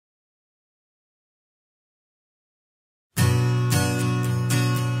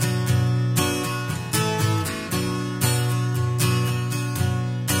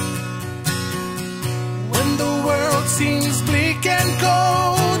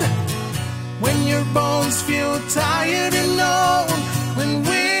feel tired and alone, when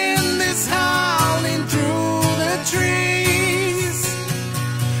wind is howling through the trees,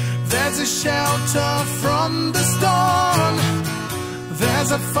 there's a shelter from the storm,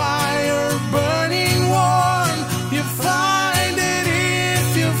 there's a fire burning warm. You find it if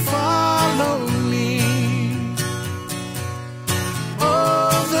you follow me.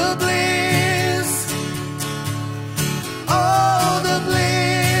 Oh, the bliss, oh, the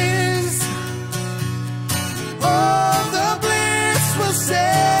bliss, oh, the bliss will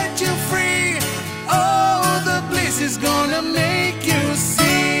set you free. Oh, the bliss is gonna make you see.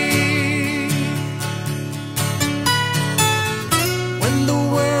 When the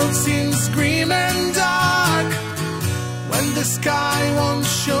world seems grim and dark, when the sky won't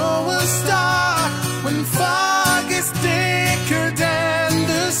show a star, when fog is thicker than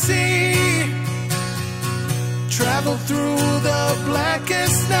the sea, travel through the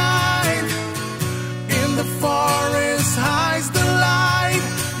blackest night, in the forest hides the light.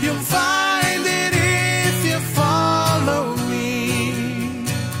 You'll find it if you follow me.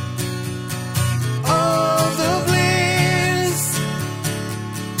 Oh, the bliss,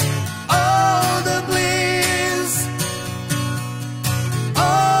 oh, the bliss,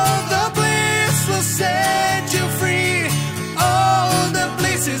 oh, the bliss will set you free. Oh, the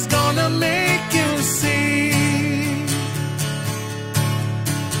bliss is gonna make you see.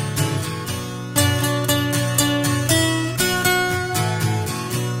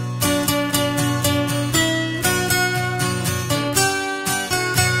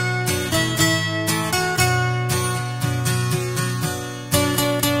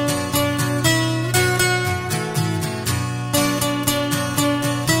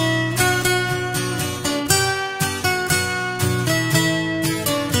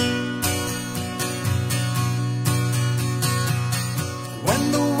 When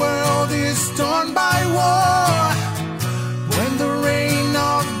the world is torn by war, when the rain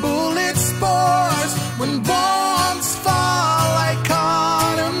of bullets pours, when bombs fall like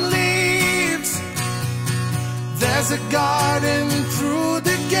autumn leaves, there's a garden through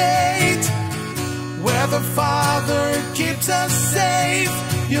the gate where the Father keeps us safe.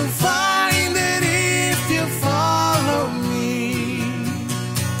 You'll find